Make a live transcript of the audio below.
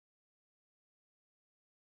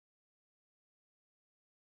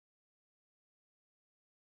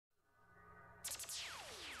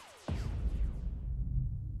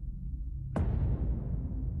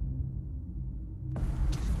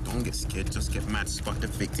get scared, just get mad, spot the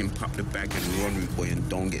victim, pop the bag and run, rude boy, and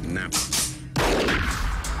don't get napped.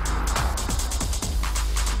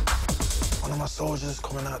 One of my soldiers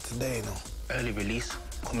coming out today, you know. Early release,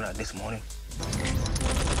 coming out this morning.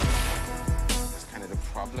 That's kind of the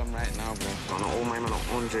problem right now, bro. On an old man on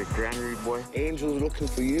 100 grand, rude boy. Angel's looking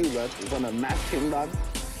for you, lad. He's on a map him, lad.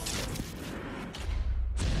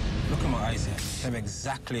 Look at my eyes here. Tell me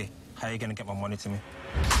exactly how you're gonna get my money to me.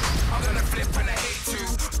 I'm gonna flip and I hate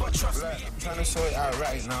to, but trust me. I'm trying to sort it out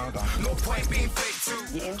right now, though. No point being fake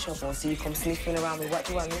too. You're in trouble, so you come sniffing around with what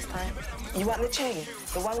you want this time. You want the chain?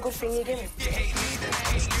 The one good thing you give me? You hate me, then I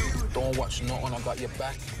hate you. Don't watch nothing, I got your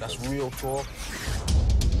back. That's real talk.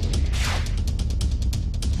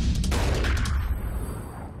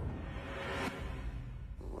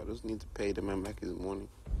 I just need to pay the man back his money.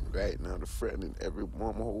 Right now, they're threatening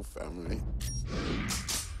my whole family.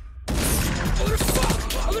 I'm gonna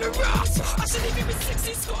fuck, I'm gonna rust. I should leave you with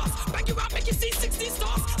 60 scars. Bang you out, make you see 60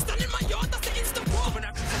 stars. Stand in my yard, that's the instant war. When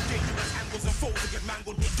I some dangerous angles and foes will get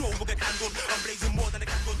mangled. Door will get handled. I'm blazing more than a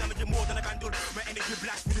candle, damaging more than a candle. My energy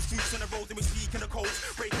blast with the streets on the roads and we speak in the cold.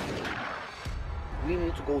 We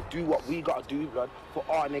need to go do what we gotta do, blood, for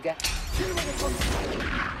our nigga.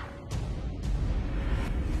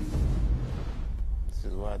 This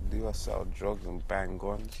is what I do. I sell drugs and bang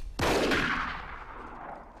guns.